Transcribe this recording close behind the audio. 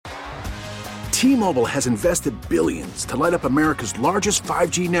T-Mobile has invested billions to light up America's largest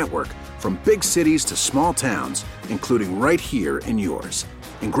 5G network, from big cities to small towns, including right here in yours.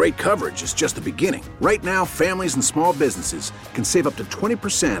 And great coverage is just the beginning. Right now, families and small businesses can save up to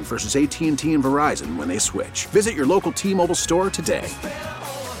 20% versus AT&T and Verizon when they switch. Visit your local T-Mobile store today.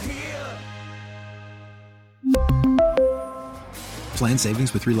 Plan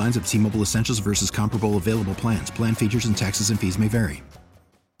savings with 3 lines of T-Mobile Essentials versus comparable available plans. Plan features and taxes and fees may vary.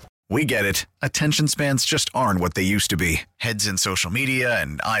 We get it. Attention spans just aren't what they used to be. Heads in social media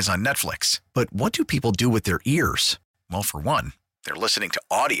and eyes on Netflix. But what do people do with their ears? Well, for one, they're listening to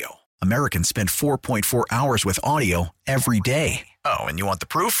audio. Americans spend 4.4 hours with audio every day. Oh, and you want the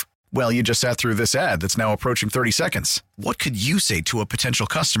proof? Well, you just sat through this ad that's now approaching 30 seconds. What could you say to a potential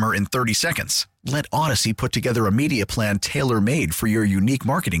customer in 30 seconds? Let Odyssey put together a media plan tailor-made for your unique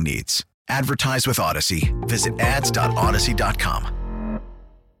marketing needs. Advertise with Odyssey. Visit ads.odyssey.com.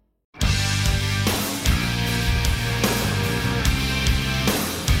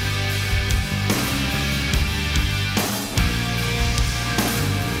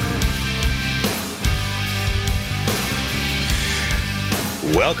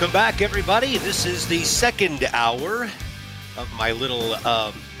 Welcome back, everybody. This is the second hour of my little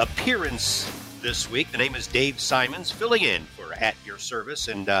appearance this week. The name is Dave Simons, filling in for At Your Service,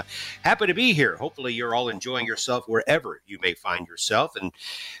 and happy to be here. Hopefully you're all enjoying yourself wherever you may find yourself. And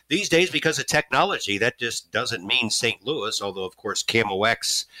these days, because of technology, that just doesn't mean St. Louis, although, of course,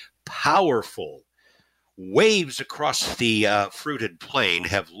 KMOX, powerful waves across the fruited plain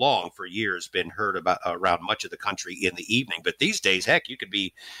have long for years been heard about around much of the country in the evening. But these days, heck, you could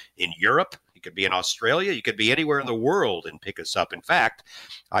be in Europe, you could be in Australia, you could be anywhere in the world and pick us up. In fact,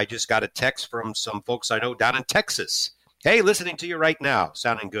 I just got a text from some folks I know down in Texas. Hey, listening to you right now,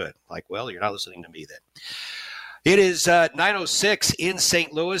 sounding good. Like, well, you're not listening to me then. It is 9:06 in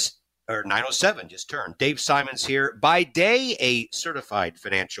St. Louis. Or 9:07 just turned. Dave Simons here. By day, a certified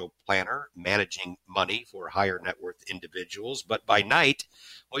financial planner managing money for higher net worth individuals. But by night,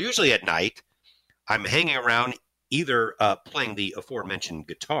 well, usually at night, I'm hanging around either playing the aforementioned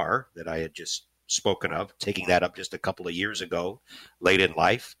guitar that I had just spoken of, taking that up just a couple of years ago, late in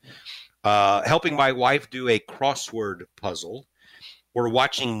life, helping my wife do a crossword puzzle, or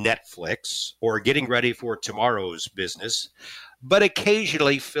watching Netflix, or getting ready for tomorrow's business, but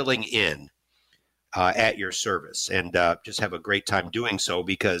occasionally filling in at your service, and just have a great time doing so,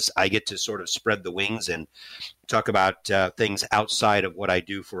 because I get to sort of spread the wings and talk about things outside of what I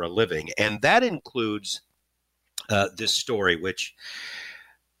do for a living. And that includes this story, which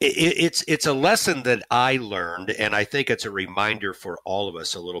it's a lesson that I learned, and I think it's a reminder for all of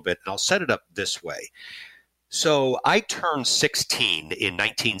us a little bit. And I'll set it up this way. So I turned 16 in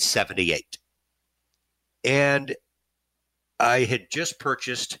 1978, and I had just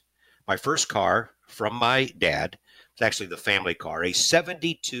purchased my first car from my dad. It's actually the family car, a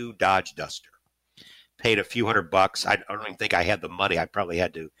 72 Dodge Duster. Paid a few $100. I don't even think I had the money. I probably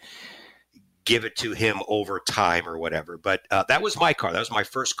had to give it to him over time or whatever. But that was my car. That was my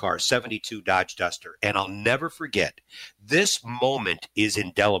first car, 72 Dodge Duster. And I'll never forget. This moment is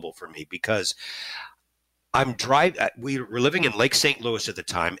indelible for me, because I'm driving. We were living in Lake St. Louis at the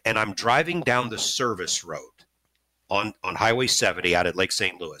time, and I'm driving down the service road on Highway 70 out at Lake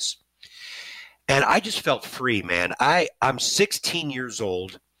St. Louis. And I just felt free, man. I'm 16 years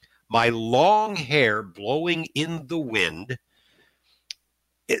old, my long hair blowing in the wind,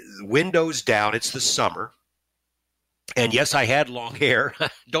 windows down, it's the summer. And yes, I had long hair.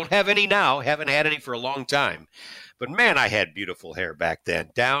 Don't have any now, haven't had any for a long time. But man, I had beautiful hair back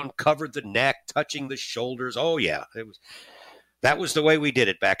then. Down, covered the neck, touching the shoulders. Oh yeah, that was the way we did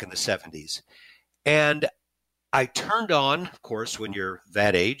it back in the 70s. And I turned on, of course, when you're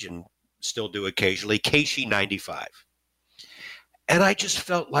that age, and still do occasionally, KSHE 95. And I just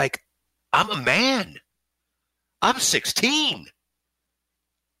felt like I'm a man. I'm 16.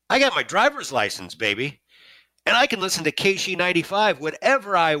 I got my driver's license, baby. And I can listen to KSHE 95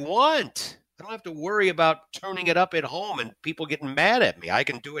 whenever I want. I don't have to worry about turning it up at home and people getting mad at me. I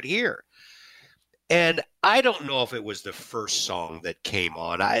can do it here. And I don't know if it was the first song that came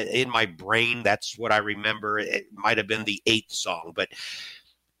on. In my brain, that's what I remember. It might have been the 8th song. But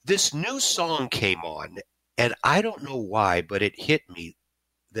this new song came on, and I don't know why, but it hit me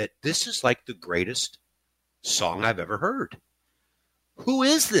that this is like the greatest song I've ever heard. Who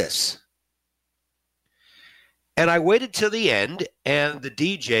is this? And I waited till the end, and the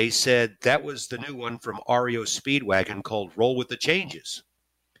DJ said that was the new one from REO Speedwagon called Roll With the Changes.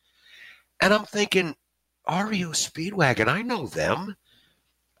 And I'm thinking, REO Speedwagon, I know them.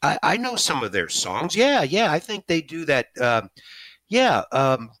 I know some of their songs. Yeah, I think they do that.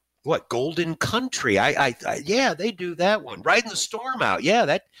 Golden Country. Yeah, they do that one. Riding the Storm Out. Yeah,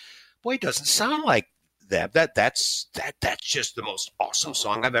 that boy doesn't sound like that. That's just the most awesome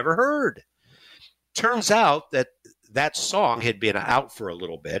song I've ever heard. Turns out that song had been out for a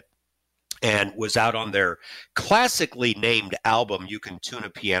little bit and was out on their classically named album, You Can Tune a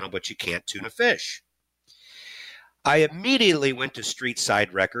Piano, But You Can't Tune a Fish. I immediately went to Street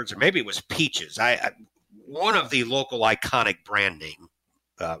Side Records, or maybe it was Peaches, one of the local iconic brand name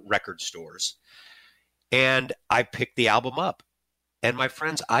record stores, and I picked the album up. And my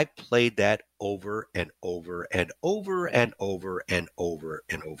friends, I played that over and over and over and over and over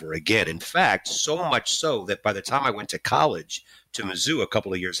and over again. In fact, so much so that by the time I went to college to Mizzou a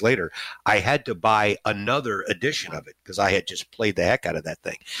couple of years later, I had to buy another edition of it because I had just played the heck out of that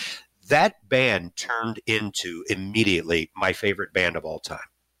thing. That band turned into immediately my favorite band of all time.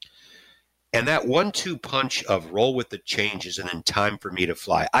 And that 1-2 punch of Roll with the Changes and then Time for Me to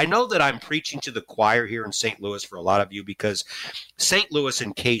Fly. I know that I'm preaching to the choir here in St. Louis for a lot of you because St. Louis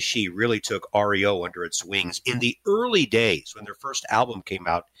and KC really took REO under its wings in the early days when their first album came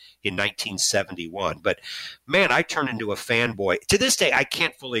out in 1971. But man, I turned into a fanboy. To this day, I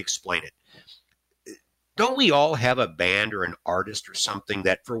can't fully explain it. Don't we all have a band or an artist or something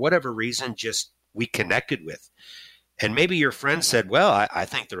that for whatever reason just we connected with? And maybe your friend said, well, I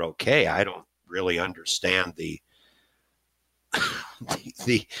think they're okay. I don't really understand the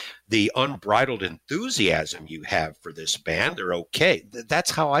unbridled enthusiasm you have for this band. They're okay. That's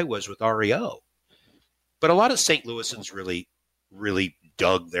how I was with REO. But a lot of St. Louisans really, really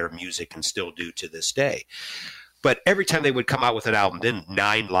dug their music and still do to this day. But every time they would come out with an album, then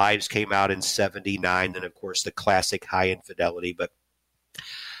 9 Lives came out in 79. Then, of course, the classic High Infidelity. But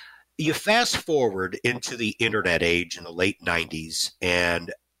you fast forward into the internet age in the late 90s,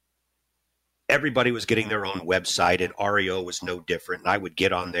 and everybody was getting their own website, and REO was no different. And I would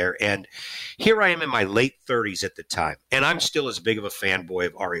get on there, and here I am in my late 30s at the time, and I'm still as big of a fanboy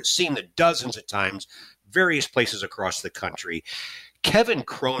of REO, seen it dozens of times, various places across the country. Kevin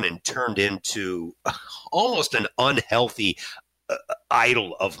Cronin turned into almost an unhealthy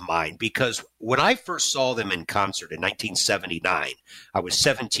idol of mine, because when I first saw them in concert in 1979, I was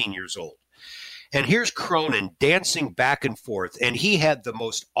 17 years old. And here's Cronin dancing back and forth, and he had the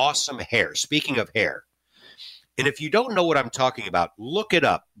most awesome hair. Speaking of hair, and if you don't know what I'm talking about, look it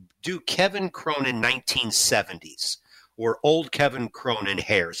up. Do Kevin Cronin 1970s or old Kevin Cronin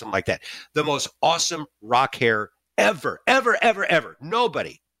hair, something like that. The most awesome rock hair ever, ever, ever, ever.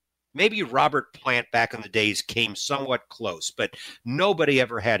 Nobody. Maybe Robert Plant back in the days came somewhat close, but nobody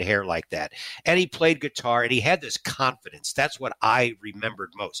ever had hair like that. And he played guitar, and he had this confidence. That's what I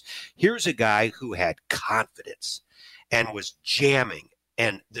remembered most. Here's a guy who had confidence and was jamming,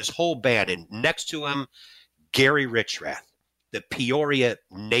 and this whole band. And next to him, Gary Richrath, the Peoria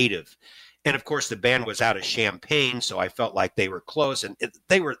native. And, of course, the band was out of Champaign, so I felt like they were close, and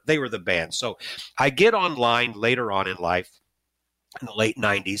they were the band. So I get online later on in life, in the late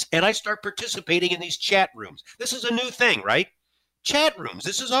 90s, and I start participating in these chat rooms. This is a new thing, right? Chat rooms.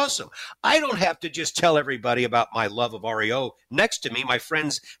 This is awesome. I don't have to just tell everybody about my love of REO next to me. My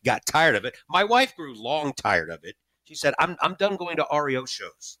friends got tired of it. My wife grew long tired of it. She said, I'm done going to REO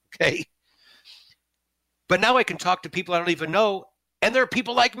shows, okay? But now I can talk to people I don't even know, and there are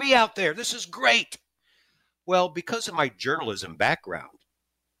people like me out there. This is great. Well, because of my journalism background,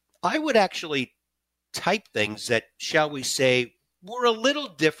 I would actually type things that, shall we say, were a little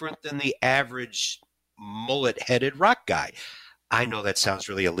different than the average mullet-headed rock guy. I know that sounds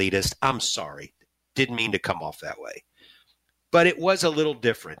really elitist. I'm sorry. Didn't mean to come off that way. But it was a little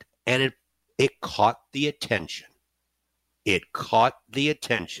different, and it caught the attention. It caught the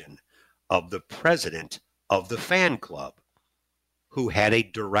attention of the president of the fan club, who had a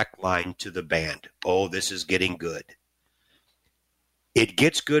direct line to the band. Oh, this is getting good. It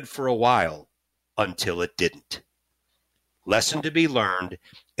gets good for a while until it didn't. Lesson to be learned,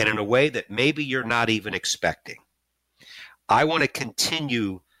 and in a way that maybe you're not even expecting. I want to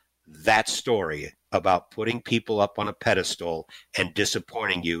continue that story about putting people up on a pedestal and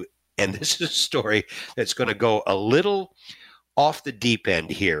disappointing you. And this is a story that's going to go a little off the deep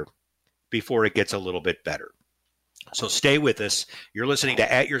end here before it gets a little bit better. So stay with us. You're listening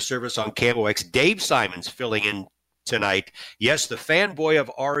to At Your Service on KMOX. Dave Simons filling in tonight. Yes, the fanboy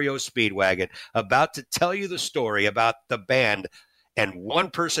of REO Speedwagon, about to tell you the story about the band and one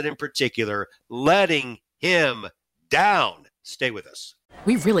person in particular letting him down. Stay with us.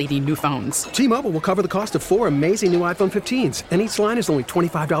 We really need new phones. T-Mobile will cover the cost of 4 amazing new iPhone 15s, and each line is only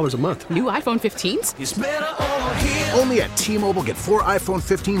 $25 a month. New iPhone 15s? It's better over here. Only at T-Mobile, get 4 iPhone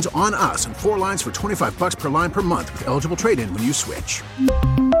 15s on us and 4 lines for $25 per line per month with eligible trade-in when you switch.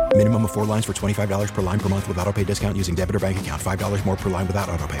 4 lines for $25 per line per month with autopay discount using debit or bank account. $5 more per line without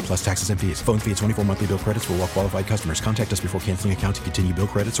autopay, plus taxes and fees. Phone fee at 24 monthly bill credits for well-qualified customers. Contact us before canceling account to continue bill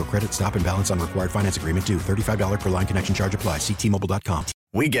credits or credit stop and balance on required finance agreement due. $35 per line connection charge applies. See T-Mobile.com.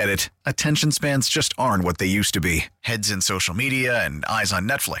 We get it. Attention spans just aren't what they used to be. Heads in social media and eyes on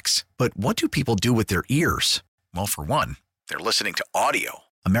Netflix. But what do people do with their ears? Well, for one, they're listening to audio.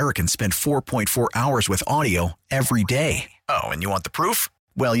 Americans spend 4.4 hours with audio every day. Oh, and you want the proof?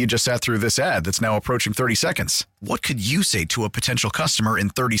 Well, you just sat through this ad that's now approaching 30 seconds. What could you say to a potential customer in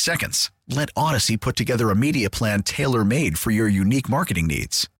 30 seconds? Let Odyssey put together a media plan tailor-made for your unique marketing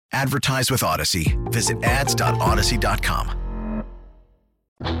needs. Advertise with Odyssey. Visit ads.odyssey.com.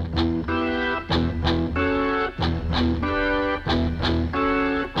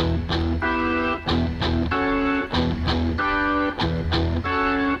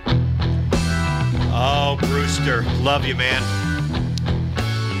 Oh, Brewster, love you, man.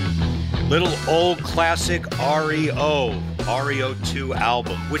 Little old classic REO 2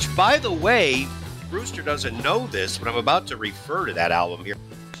 album, which, by the way, Brewster doesn't know this, but I'm about to refer to that album here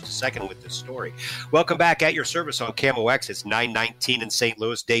in just a second with this story. Welcome back at your service on Camo X. It's 9:19 in St.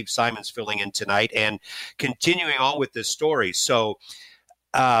 Louis. Dave Simons filling in tonight and continuing on with this story. So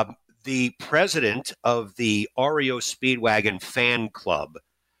the president of the REO Speedwagon fan club,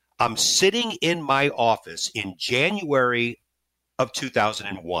 I'm sitting in my office in January of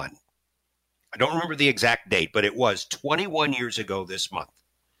 2001. I don't remember the exact date, but it was 21 years ago this month.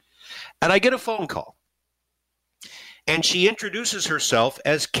 And I get a phone call. And she introduces herself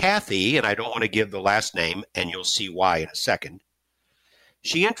as Kathy, and I don't want to give the last name, and you'll see why in a second.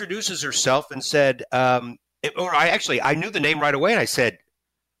 She introduces herself and said, I knew the name right away, and I said,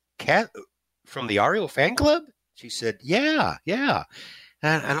 Kat, from the REO fan club? She said, yeah. And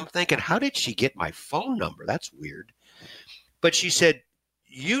I'm thinking, how did she get my phone number? That's weird. But she said,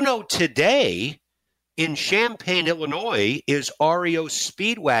 today in Champaign, Illinois is REO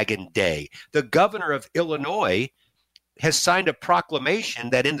Speedwagon Day. The governor of Illinois has signed a proclamation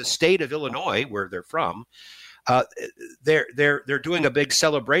that in the state of Illinois, where they're from, they're doing a big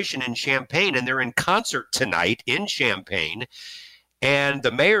celebration in Champaign, and they're in concert tonight in Champaign. And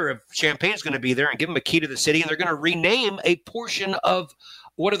the mayor of Champaign is going to be there and give them a key to the city, and they're going to rename a portion of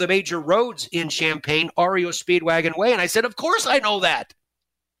one of the major roads in Champaign, REO Speedwagon Way. And I said, of course I know that.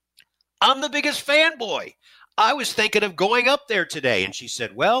 I'm the biggest fanboy. I was thinking of going up there today. And she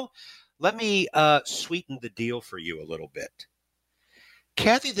said, well, let me sweeten the deal for you a little bit.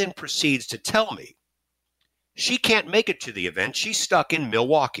 Kathy then proceeds to tell me she can't make it to the event. She's stuck in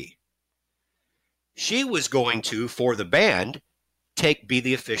Milwaukee. She was going to, for the band, be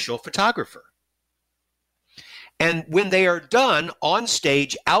the official photographer. And when they are done on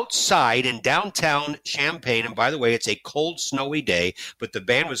stage outside in downtown Champaign, and by the way, it's a cold, snowy day, but the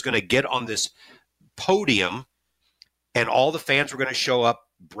band was going to get on this podium and all the fans were going to show up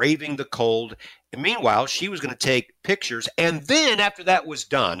braving the cold. And meanwhile, she was going to take pictures. And then after that was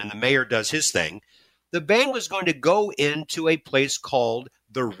done and the mayor does his thing, the band was going to go into a place called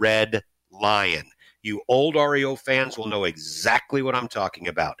the Red Lion. You old REO fans will know exactly what I'm talking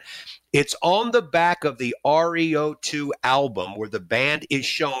about. It's on the back of the REO 2 album where the band is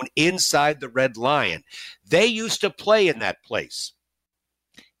shown inside the Red Lion. They used to play in that place.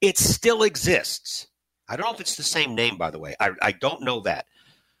 It still exists. I don't know if it's the same name, by the way. I don't know that.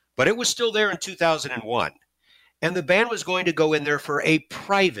 But it was still there in 2001. And the band was going to go in there for a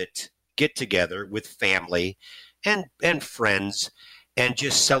private get-together with family and friends and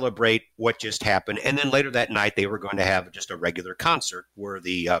just celebrate what just happened. And then later that night, they were going to have just a regular concert where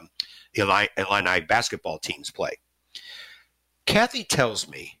the Illini basketball teams play. Kathy tells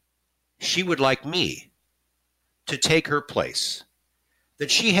me she would like me to take her place, that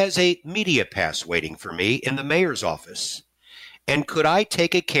she has a media pass waiting for me in the mayor's office. And could I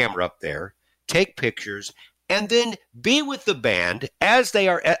take a camera up there, take pictures, and then be with the band as they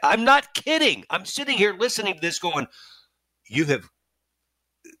are? I'm not kidding. I'm sitting here listening to this going,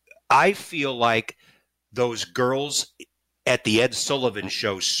 I feel like those girls at the Ed Sullivan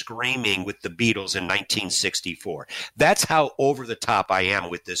Show screaming with the Beatles in 1964. That's how over the top I am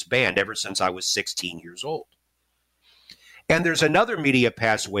with this band ever since I was 16 years old. And there's another media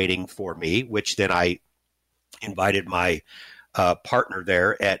pass waiting for me, which then I invited my partner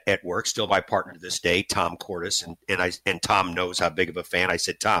there at work, still my partner to this day, Tom Cordes, and Tom knows how big of a fan. I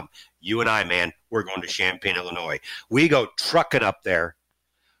said, Tom, you and I, man, we're going to Champaign, Illinois. We go trucking up there.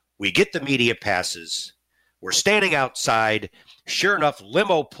 We get the media passes. We're standing outside. Sure enough,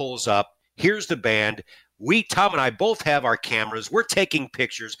 limo pulls up. Here's the band. Tom and I both have our cameras. We're taking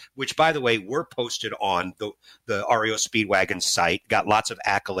pictures, which, by the way, were posted on the REO Speedwagon site. Got lots of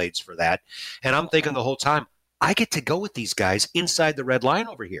accolades for that. And I'm thinking the whole time, I get to go with these guys inside the red line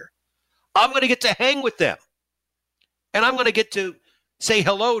over here. I'm going to get to hang with them. And I'm going to get to say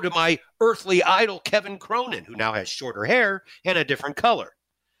hello to my earthly idol, Kevin Cronin, who now has shorter hair and a different color.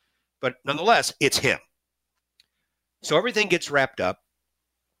 But nonetheless, it's him. So everything gets wrapped up.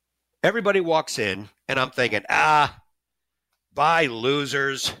 Everybody walks in, and I'm thinking, bye,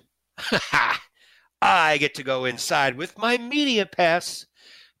 losers. I get to go inside with my media pass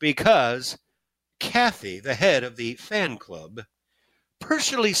because Kathy, the head of the fan club,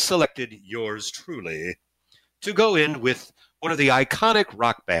 personally selected yours truly to go in with one of the iconic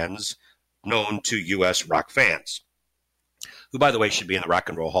rock bands known to U.S. rock fans, who, by the way, should be in the Rock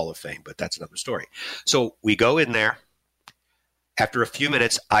and Roll Hall of Fame, but that's another story. So we go in there. After a few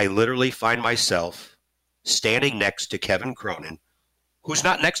minutes, I literally find myself standing next to Kevin Cronin, who's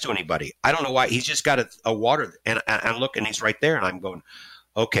not next to anybody. I don't know why. He's just got a water, and I'm looking, he's right there, and I'm going,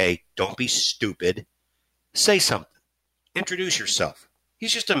 okay, don't be stupid. Say something. Introduce yourself.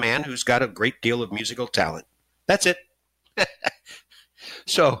 He's just a man who's got a great deal of musical talent. That's it.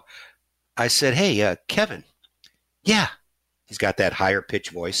 So I said, hey, Kevin. Yeah. He's got that higher pitch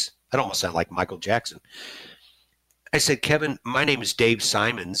voice. I'd almost sound like Michael Jackson. I said, Kevin, my name is Dave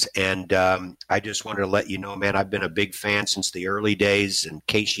Simons, and I just wanted to let you know, man, I've been a big fan since the early days and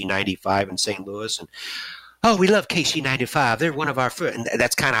KC95 in St. Louis. And, oh, we love KC95. They're one of our first. And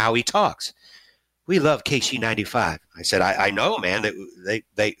that's kind of how he talks. We love KC95. I said, I know, man.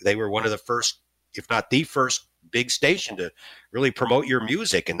 They were one of the first, if not the first, big station to really promote your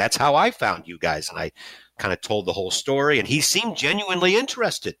music. And that's how I found you guys. And I kind of told the whole story. And he seemed genuinely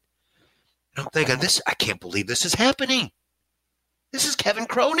interested. And I'm thinking, I can't believe this is happening. This is Kevin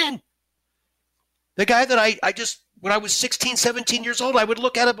Cronin. The guy that I just, when I was 16, 17 years old, I would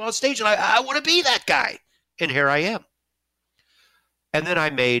look at him on stage and I want to be that guy. And here I am. And then I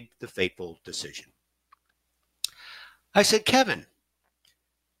made the fateful decision. I said, Kevin,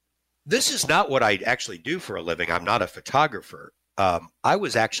 this is not what I actually do for a living. I'm not a photographer. I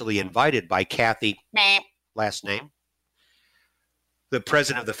was actually invited by Kathy, last name, the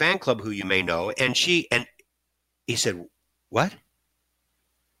president of the fan club, who you may know, and he said, what?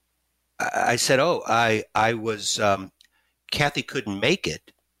 I said, I was, Kathy couldn't make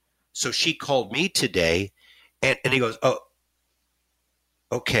it, so she called me today, and he goes, oh,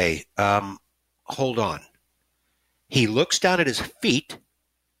 okay, hold on. He looks down at his feet.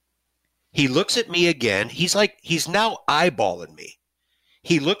 He looks at me again. He's now eyeballing me.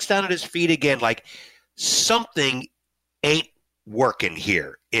 He looks down at his feet again like something ain't working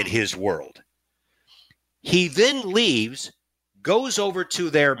here in his world. He then leaves, goes over to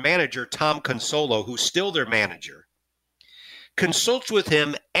their manager, Tom Consolo, who's still their manager, consults with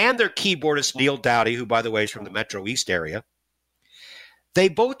him and their keyboardist, Neil Dowdy, who, by the way, is from the Metro East area. They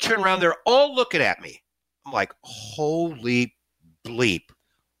both turn around. They're all looking at me. I'm like, holy bleep.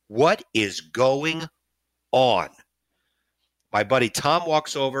 What is going on? My buddy Tom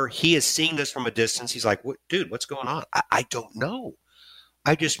walks over. He is seeing this from a distance. He's like, dude, what's going on? I don't know.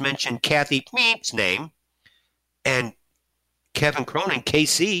 I just mentioned Kathy Meep's name and Kevin Cronin,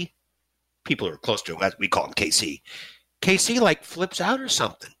 KC. People who are close to him, we call him KC. KC flips out or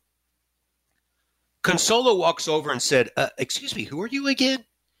something. Consolo walks over and said, excuse me, who are you again?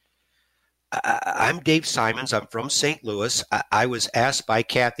 I'm Dave Simons. I'm from St. Louis. I was asked by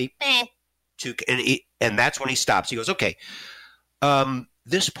Kathy to, and that's when he stops. He goes, okay,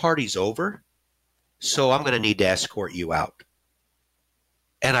 this party's over, so I'm going to need to escort you out.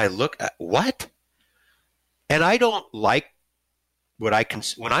 And I look at, what? And I don't like when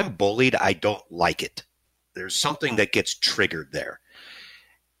I'm bullied, I don't like it. There's something that gets triggered there.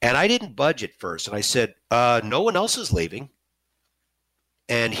 And I didn't budge at first. And I said, no one else is leaving.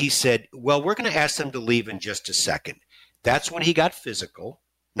 And he said, well, we're going to ask them to leave in just a second. That's when he got physical,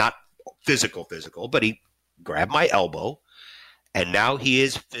 not physical, but he grabbed my elbow. And now he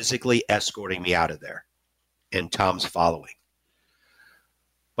is physically escorting me out of there. And Tom's following.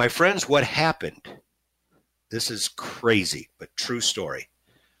 My friends, what happened? This is crazy, but true story.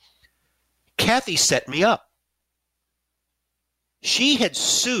 Kathy set me up. She had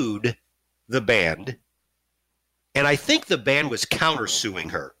sued the band, and I think the band was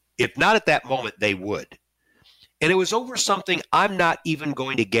countersuing her. If not at that moment, they would. And it was over something I'm not even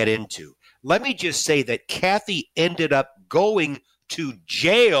going to get into. Let me just say that Kathy ended up going to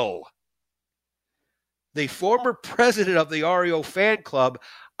jail. The former president of the REO fan club,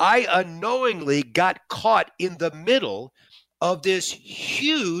 I unknowingly got caught in the middle of this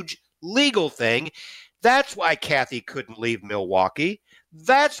huge legal thing That's why Kathy couldn't leave Milwaukee.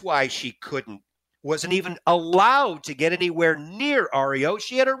 That's why she wasn't even allowed to get anywhere near REO.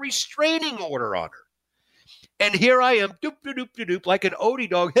 She had a restraining order on her. And here I am, doop, like an Odie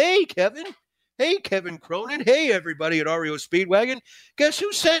dog. Hey, Kevin. Hey, Kevin Cronin. Hey, everybody at REO Speedwagon. Guess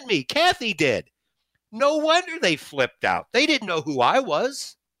who sent me? Kathy did. No wonder they flipped out. They didn't know who I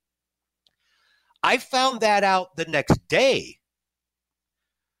was. I found that out the next day.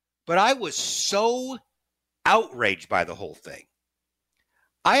 But I was so outraged by the whole thing.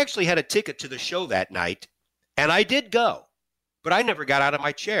 I actually had a ticket to the show that night, and I did go. But I never got out of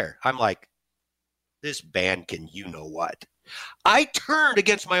my chair. I'm like, this band can you know what? I turned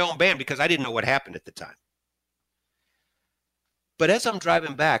against my own band because I didn't know what happened at the time. But as I'm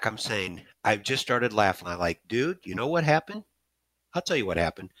driving back, I'm saying, I've just started laughing. I'm like, dude, you know what happened? I'll tell you what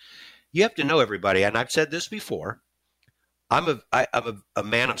happened. You have to know, everybody, and I've said this before, I'm a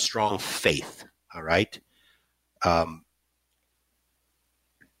man of strong faith, all right?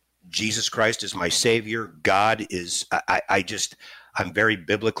 Jesus Christ is my Savior. God is, I'm very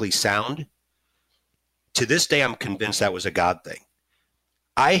biblically sound. To this day, I'm convinced that was a God thing.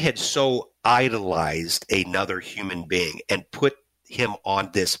 I had so idolized another human being and put him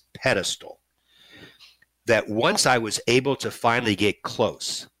on this pedestal that once I was able to finally get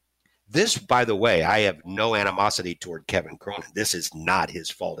close, this, by the way, I have no animosity toward Kevin Cronin. This is not his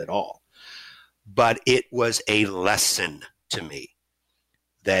fault at all. But it was a lesson to me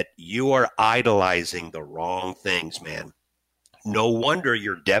that you are idolizing the wrong things, man. No wonder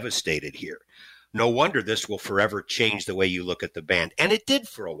you're devastated here. No wonder this will forever change the way you look at the band. And it did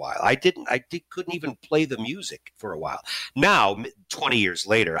for a while. I couldn't even play the music for a while. Now, 20 years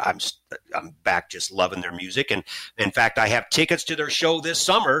later, I'm back just loving their music. And in fact, I have tickets to their show this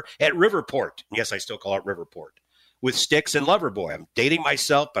summer at Riverport. Yes, I still call it Riverport. With Styx and Loverboy. I'm dating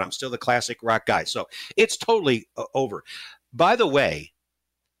myself, but I'm still the classic rock guy. So it's totally over. By the way,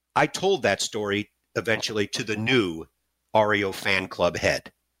 I told that story eventually to the new REO fan club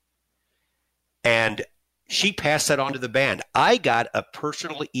head. And she passed that on to the band. I got a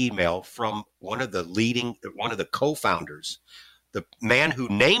personal email from one of the co-founders, the man who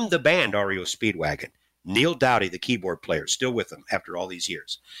named the band REO Speedwagon, Neil Dowdy, the keyboard player, still with them after all these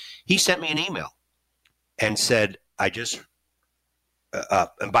years. He sent me an email and said, and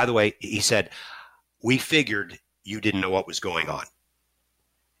by the way, he said, we figured you didn't know what was going on.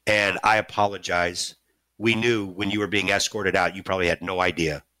 And I apologize. We knew when you were being escorted out, you probably had no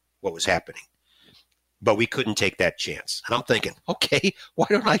idea what was happening. But we couldn't take that chance. And I'm thinking, okay, why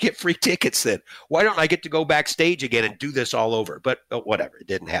don't I get free tickets then? Why don't I get to go backstage again and do this all over? But whatever, it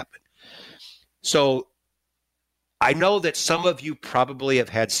didn't happen. So I know that some of you probably have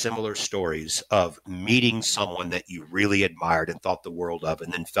had similar stories of meeting someone that you really admired and thought the world of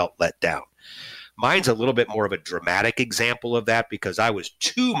and then felt let down. Mine's a little bit more of a dramatic example of that because I was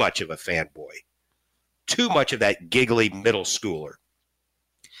too much of a fanboy, too much of that giggly middle schooler.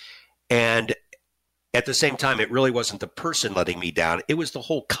 And at the same time, it really wasn't the person letting me down. It was the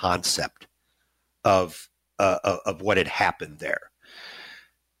whole concept of what had happened there.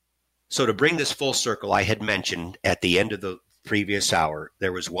 So to bring this full circle, I had mentioned at the end of the previous hour,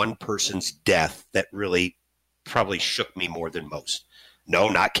 there was one person's death that really probably shook me more than most. No,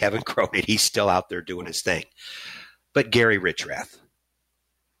 not Kevin Cronin. He's still out there doing his thing. But Gary Richrath,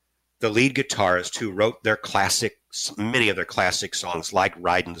 the lead guitarist who wrote many of their classic songs like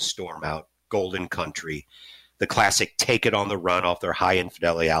Riding the Storm Out, Golden Country, the classic Take It on the Run off their High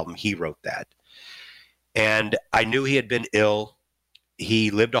Infidelity album. He wrote that. And I knew he had been ill.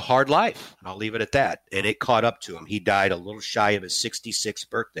 He lived a hard life, and I'll leave it at that. And it caught up to him. He died a little shy of his 66th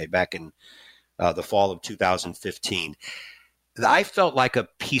birthday back in the fall of 2015. I felt like a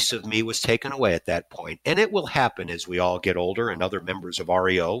piece of me was taken away at that point. And it will happen as we all get older and other members of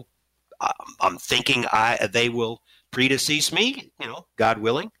REO. I'm thinking they will predecease me, God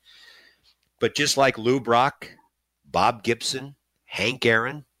willing. But just like Lou Brock, Bob Gibson, Hank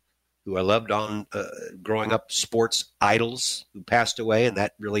Aaron, who I loved on growing up, sports idols who passed away, and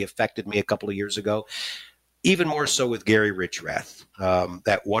that really affected me a couple of years ago. Even more so with Gary Richrath,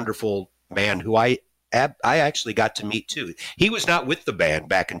 that wonderful man who I actually got to meet too. He was not with the band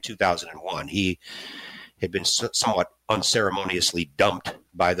back in 2001. He had been somewhat unceremoniously dumped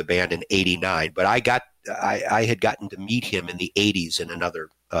by the band in '89, but I had gotten to meet him in the '80s in another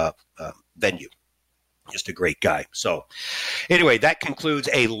venue. Just a great guy. So anyway, that concludes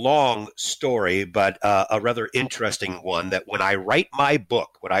a long story, but a rather interesting one that when I write my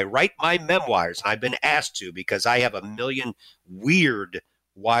book, when I write my memoirs, I've been asked to because I have a million weird,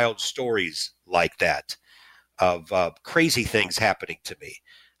 wild stories like that of crazy things happening to me.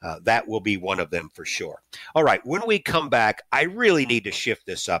 That will be one of them for sure. All right, when we come back, I really need to shift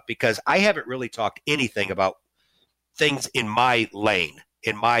this up because I haven't really talked anything about things in my lane,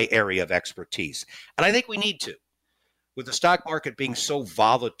 in my area of expertise. And I think we need to. With the stock market being so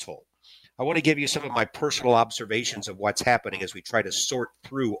volatile, I want to give you some of my personal observations of what's happening as we try to sort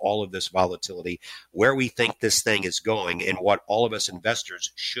through all of this volatility, where we think this thing is going, and what all of us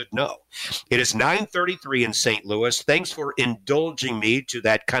investors should know. It is 9:33 in St. Louis. Thanks for indulging me to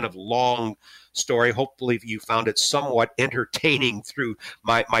that kind of long story. Hopefully you found it somewhat entertaining through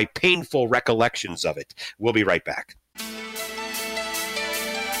my painful recollections of it. We'll be right back.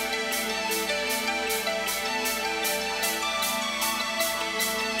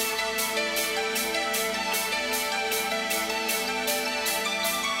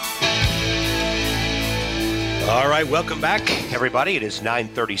 All right, welcome back, everybody. It is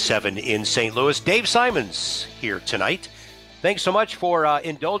 9:37 in St. Louis. Dave Simons here tonight. Thanks so much for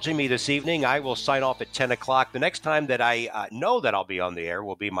indulging me this evening. I will sign off at 10 o'clock. The next time that I know that I'll be on the air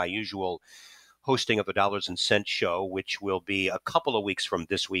will be my usual hosting of the Dollars and Cents show, which will be a couple of weeks from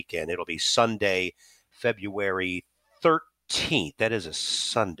this weekend. It'll be Sunday, February 13th. That is a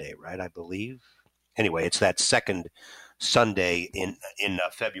Sunday, right, I believe? Anyway, it's that second Sunday in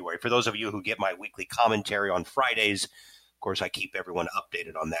February. For those of you who get my weekly commentary on Fridays, of course, I keep everyone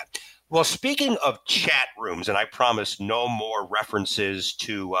updated on that. Well, speaking of chat rooms, and I promise no more references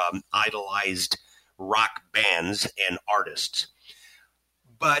to idolized rock bands and artists,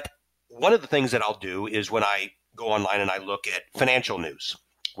 but one of the things that I'll do is when I go online and I look at financial news,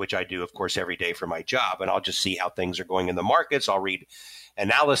 which I do, of course, every day for my job, and I'll just see how things are going in the markets. I'll read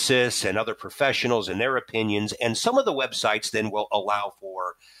analysis and other professionals and their opinions, and some of the websites then will allow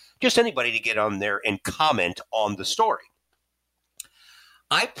for just anybody to get on there and comment on the story.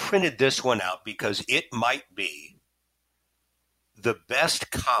 I printed this one out because it might be the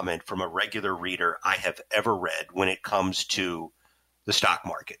best comment from a regular reader I have ever read when it comes to the stock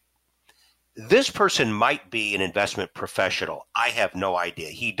market. This person might be an investment professional. I have no idea.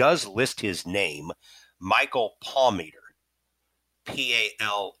 He does list his name, Michael Palmeter.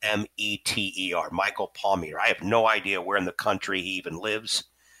 Palmeter, Michael Palmeter. I have no idea where in the country he even lives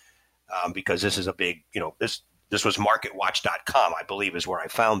because this is a big, this was marketwatch.com, I believe, is where I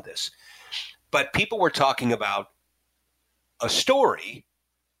found this. But people were talking about a story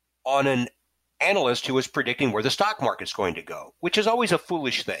on an analyst who was predicting where the stock market's going to go, which is always a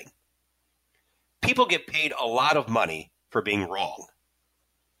foolish thing. People get paid a lot of money for being wrong.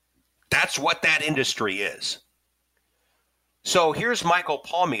 That's what that industry is. So here's Michael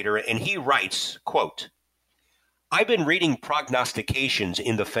Palmeter, and he writes, quote, "I've been reading prognostications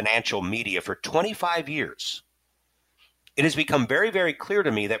in the financial media for 25 years. It has become very, very clear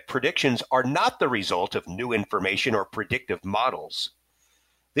to me that predictions are not the result of new information or predictive models.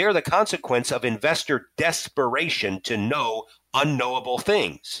 They are the consequence of investor desperation to know unknowable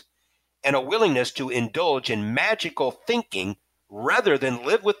things and a willingness to indulge in magical thinking rather than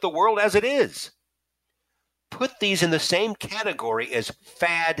live with the world as it is. Put these in the same category as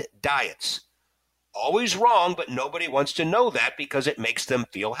fad diets. Always wrong, but nobody wants to know that because it makes them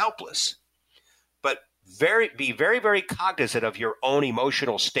feel helpless. But be very, very cognizant of your own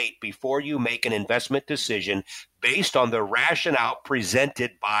emotional state before you make an investment decision based on the rationale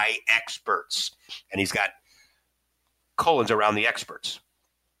presented by experts." And he's got colons around the experts.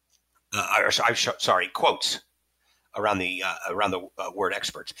 Quotes around the word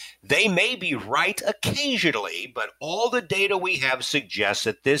experts. "They may be right occasionally, but all the data we have suggests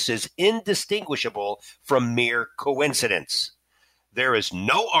that this is indistinguishable from mere coincidence. There is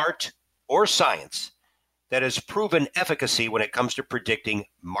no art or science that has proven efficacy when it comes to predicting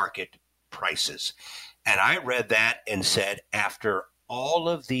market prices." And I read that and said, after all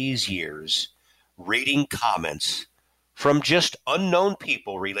of these years reading comments from just unknown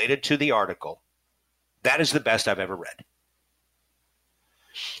people related to the article, that is the best I've ever read.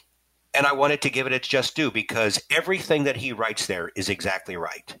 And I wanted to give it its just due because everything that he writes there is exactly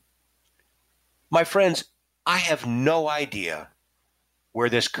right. My friends, I have no idea where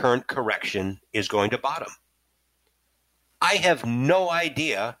this current correction is going to bottom. I have no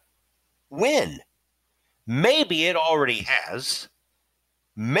idea when. Maybe it already has.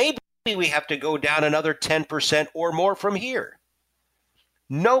 Maybe we have to go down another 10% or more from here.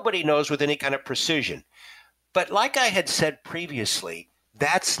 Nobody knows with any kind of precision. But like I had said previously,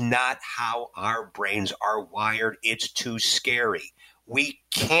 that's not how our brains are wired. It's too scary. We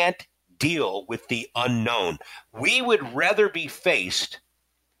can't deal with the unknown. We would rather be faced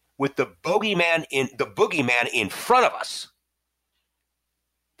with the boogeyman in front of us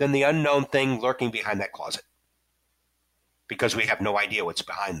than the unknown thing lurking behind that closet. because we have no idea what's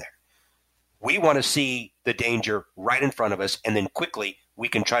behind there. We want to see the danger right in front of us, and then quickly we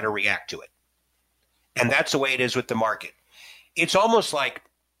can try to react to it. And that's the way it is with the market. It's almost like,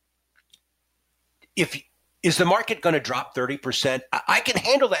 is the market going to drop 30%? I can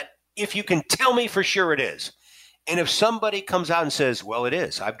handle that if you can tell me for sure it is. And if somebody comes out and says, well, it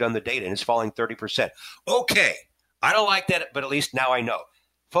is, I've done the data and it's falling 30%. Okay, I don't like that, but at least now I know.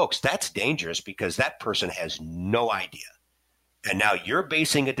 Folks, that's dangerous because that person has no idea. And now you're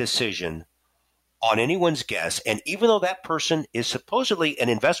basing a decision on anyone's guess. And even though that person is supposedly an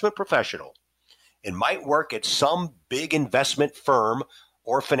investment professional and might work at some big investment firm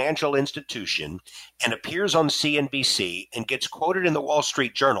or financial institution and appears on CNBC and gets quoted in the Wall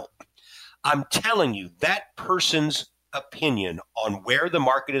Street Journal, I'm telling you, that person's opinion on where the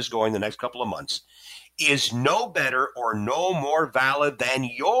market is going the next couple of months is no better or no more valid than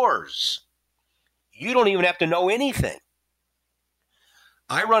yours. You don't even have to know anything.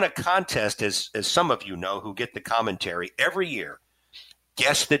 I run a contest, as some of you know who get the commentary, every year.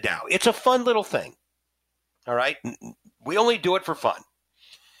 Guess the Dow. It's a fun little thing. All right? We only do it for fun.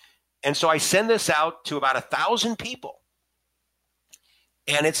 And so I send this out to about 1,000 people.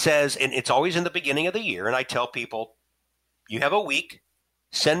 And it says, and it's always in the beginning of the year, and I tell people, you have a week,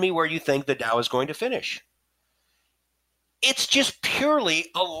 send me where you think the Dow is going to finish. It's just purely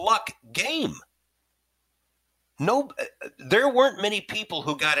a luck game. No, there weren't many people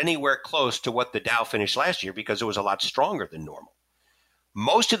who got anywhere close to what the Dow finished last year because it was a lot stronger than normal.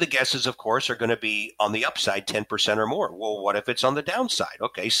 Most of the guesses, of course, are going to be on the upside 10% or more. Well, what if it's on the downside?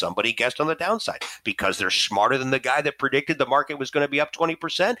 Okay, somebody guessed on the downside because they're smarter than the guy that predicted the market was going to be up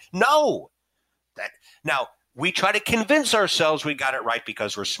 20%? No. Now, we try to convince ourselves we got it right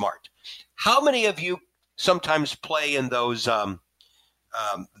because we're smart. How many of you sometimes play in those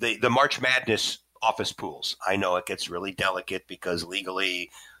the March Madness office pools? I know it gets really delicate because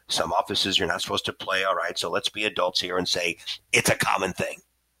legally some offices you're not supposed to play. All right, so let's be adults here and say it's a common thing.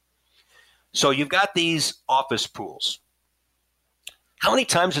 So you've got these office pools. How many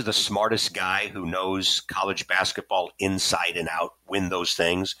times does the smartest guy who knows college basketball inside and out win those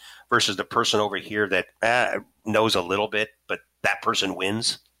things versus the person over here that knows a little bit, but that person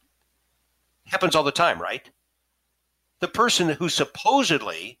wins? Happens all the time, right? The person who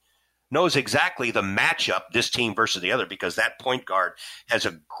supposedly knows exactly the matchup, this team versus the other, because that point guard has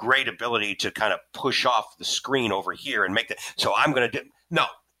a great ability to kind of push off the screen over here and make that. So I'm going to do. No,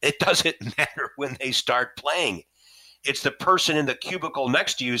 it doesn't matter when they start playing. It's the person in the cubicle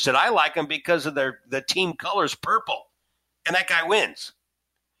next to you said, I like them because of the team color's purple. And that guy wins.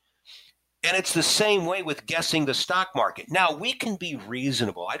 And it's the same way with guessing the stock market. Now, we can be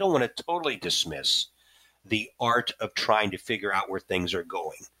reasonable. I don't want to totally dismiss the art of trying to figure out where things are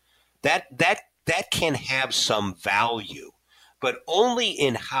going. That can have some value, but only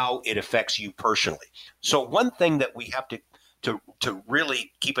in how it affects you personally. So one thing that we have to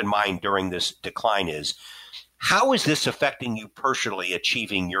really keep in mind during this decline is, how is this affecting you personally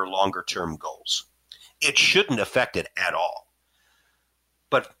achieving your longer term goals? It shouldn't affect it at all.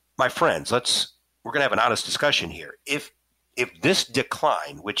 But my friends, we're going to have an honest discussion here. If this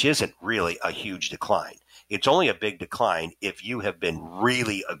decline, which isn't really a huge decline, it's only a big decline if you have been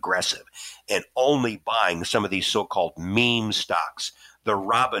really aggressive and only buying some of these so-called meme stocks, the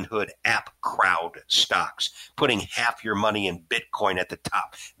Robinhood app crowd stocks, putting half your money in Bitcoin at the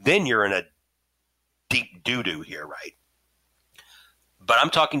top. Then you're in a deep doo-doo here, right? But I'm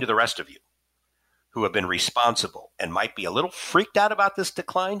talking to the rest of you who have been responsible and might be a little freaked out about this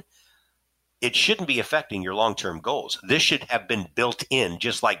decline. It shouldn't be affecting your long-term goals. This should have been built in,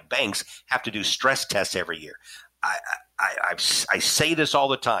 just like banks have to do stress tests every year. I say this all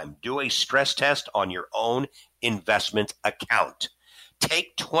the time. Do a stress test on your own investment account.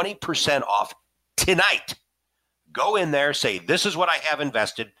 Take 20% off tonight. Go in there, say, this is what I have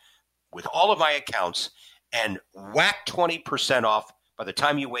invested with all of my accounts, and whack 20% off by the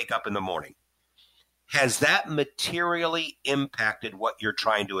time you wake up in the morning. Has that materially impacted what you're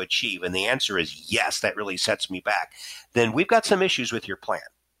trying to achieve? And the answer is yes, that really sets me back. Then we've got some issues with your plan.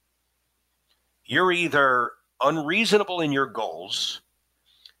 You're either unreasonable in your goals,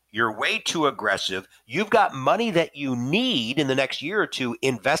 you're way too aggressive, you've got money that you need in the next year or two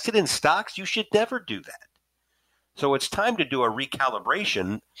invested in stocks. You should never do that. So it's time to do a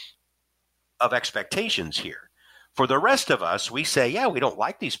recalibration of expectations here. For the rest of us, we say, yeah, we don't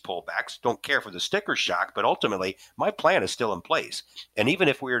like these pullbacks, don't care for the sticker shock, but ultimately my plan is still in place. And even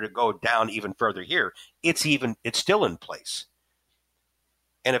if we were to go down even further here, it's still in place.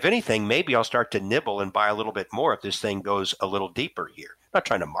 And if anything, maybe I'll start to nibble and buy a little bit more if this thing goes a little deeper here. I'm not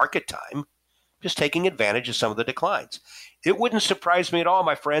trying to market time, just taking advantage of some of the declines. It wouldn't surprise me at all,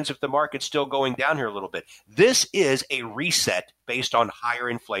 my friends, if the market's still going down here a little bit. This is a reset based on higher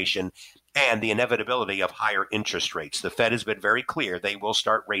inflation and the inevitability of higher interest rates. The Fed has been very clear they will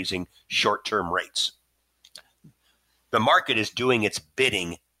start raising short-term rates. The market is doing its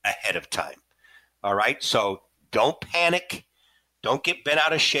bidding ahead of time. All right, so don't panic. Don't get bent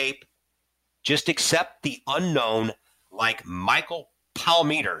out of shape. Just accept the unknown, like Michael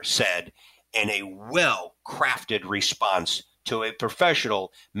Palmeter said, in a well-crafted response to a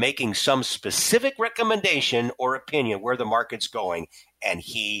professional making some specific recommendation or opinion where the market's going, and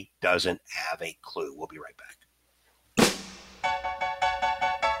he doesn't have a clue. We'll be right back.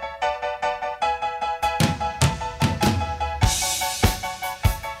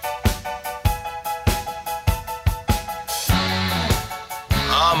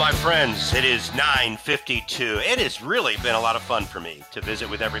 My friends, it is 9:52. It has really been a lot of fun for me to visit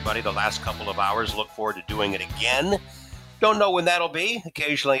with everybody the last couple of hours. Look forward to doing it again. Don't know when that'll be.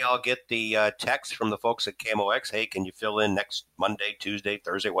 Occasionally I'll get the text from the folks at KMOX. Hey, can you fill in next Monday, Tuesday,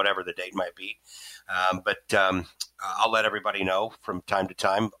 Thursday, whatever the date might be. But I'll let everybody know from time to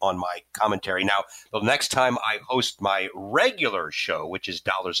time on my commentary. Now, the next time I host my regular show, which is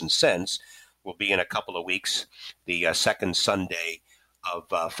Dollars and Cents, will be in a couple of weeks, the second Sunday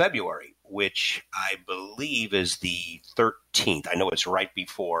of February, which I believe is the 13th. I know it's right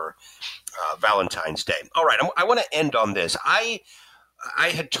before Valentine's Day. All right, I want to end on this. I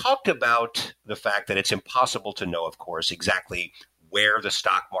had talked about the fact that it's impossible to know, of course, exactly where the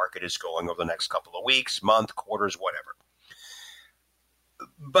stock market is going over the next couple of weeks, month, quarters, whatever.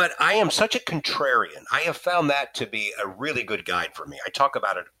 But I am such a contrarian. I have found that to be a really good guide for me. I talk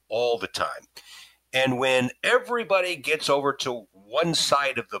about it all the time. And when everybody gets over to one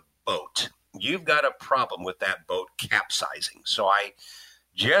side of the boat, you've got a problem with that boat capsizing. So I,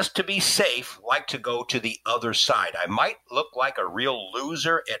 just to be safe, like to go to the other side. I might look like a real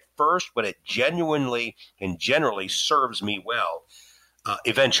loser at first, but it genuinely and generally serves me well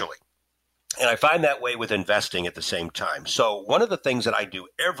eventually. And I find that way with investing at the same time. So one of the things that I do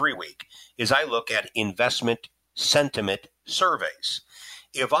every week is I look at investment sentiment surveys.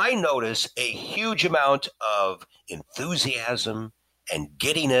 If I notice a huge amount of enthusiasm and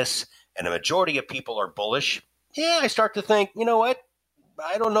giddiness and a majority of people are bullish, I start to think, you know what?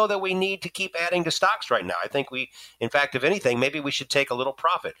 I don't know that we need to keep adding to stocks right now. I think in fact, if anything, maybe we should take a little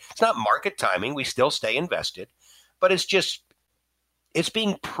profit. It's not market timing. We still stay invested, but it's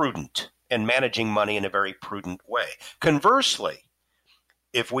being prudent and managing money in a very prudent way. Conversely,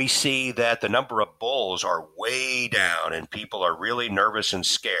 if we see that the number of bulls are way down and people are really nervous and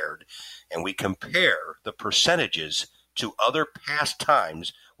scared, and we compare the percentages to other past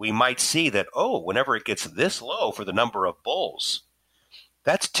times, we might see that, whenever it gets this low for the number of bulls,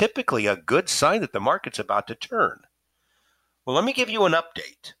 that's typically a good sign that the market's about to turn. Well, let me give you an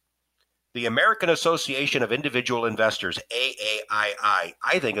update. The American Association of Individual Investors, AAII,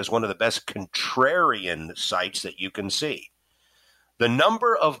 I think is one of the best contrarian sites that you can see. The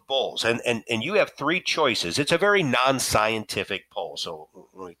number of bulls, and you have three choices. It's a very non-scientific poll, so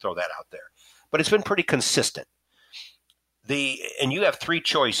let me throw that out there. But it's been pretty consistent. And you have three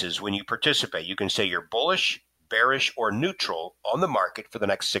choices when you participate. You can say you're bullish, bearish, or neutral on the market for the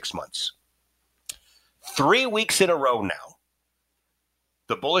next 6 months. 3 weeks in a row now,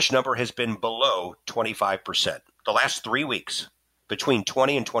 the bullish number has been below 25%. The last 3 weeks, between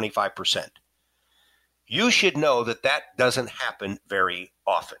 20 and 25%. You should know that that doesn't happen very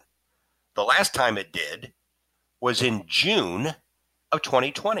often. The last time it did was in June of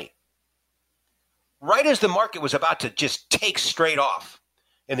 2020. Right as the market was about to just take straight off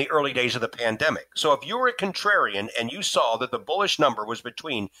in the early days of the pandemic. So if you were a contrarian and you saw that the bullish number was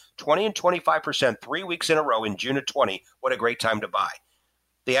between 20 and 25% 3 weeks in a row in June of 20, what a great time to buy.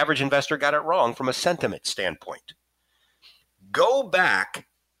 The average investor got it wrong from a sentiment standpoint. Go back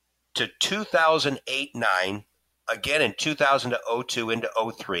to 2008-9, again in 2002 into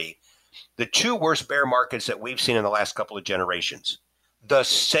 03, the two worst bear markets that we've seen in the last couple of generations. The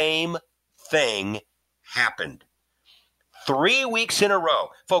same thing happened. 3 weeks in a row.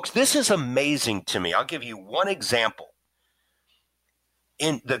 Folks, this is amazing to me. I'll give you one example.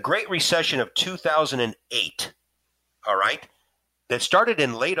 In the Great Recession of 2008, all right, that started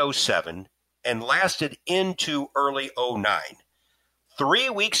in late 07 and lasted into early 09. 3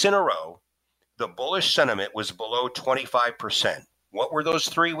 weeks in a row, the bullish sentiment was below 25%. What were those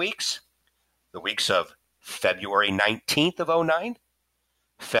 3 weeks? The weeks of February 19th of 09,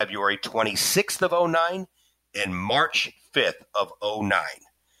 February 26th of 09, and March 5th of 09.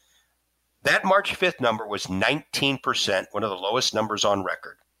 That March 5th number was 19%, one of the lowest numbers on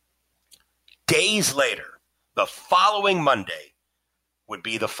record. Days later, The following Monday would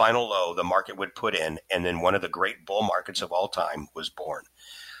be the final low the market would put in, and then one of the great bull markets of all time was born.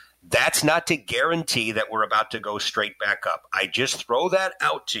 That's not to guarantee that we're about to go straight back up. I just throw that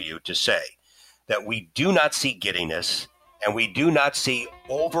out to you to say that we do not see giddiness and we do not see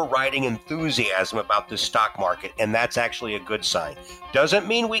overriding enthusiasm about the stock market, and that's actually a good sign. Doesn't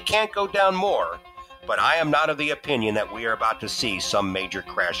mean we can't go down more, but I am not of the opinion that we are about to see some major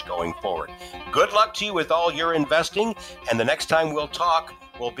crash going forward. Good luck to you with all your investing, and the next time we'll talk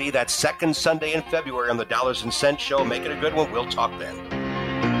will be that second Sunday in February on the Dollars and Cents Show. Make it a good one. We'll talk then.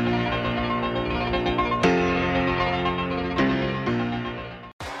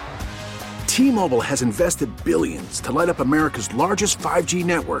 T-Mobile has invested billions to light up America's largest 5G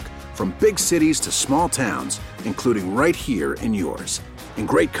network, from big cities to small towns, including right here in yours. And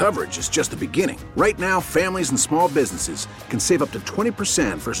great coverage is just the beginning. Right now, families and small businesses can save up to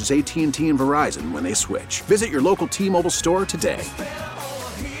 20% versus AT&T and Verizon when they switch. Visit your local T-Mobile store today.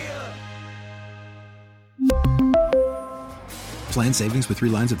 Plan savings with 3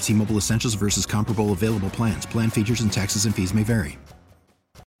 lines of T-Mobile Essentials versus comparable available plans. Plan features and taxes and fees may vary.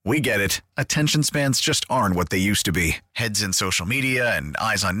 We get it. Attention spans just aren't what they used to be. Heads in social media and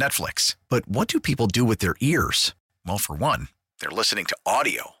eyes on Netflix. But what do people do with their ears? Well, for one, they're listening to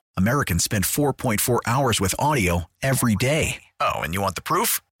audio. Americans spend 4.4 hours with audio every day. Oh, and you want the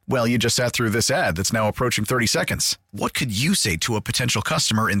proof? Well, you just sat through this ad that's now approaching 30 seconds. What could you say to a potential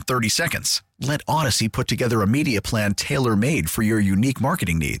customer in 30 seconds? Let Odyssey put together a media plan tailor-made for your unique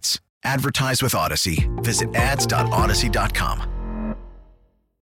marketing needs. Advertise with Odyssey. Visit ads.odyssey.com.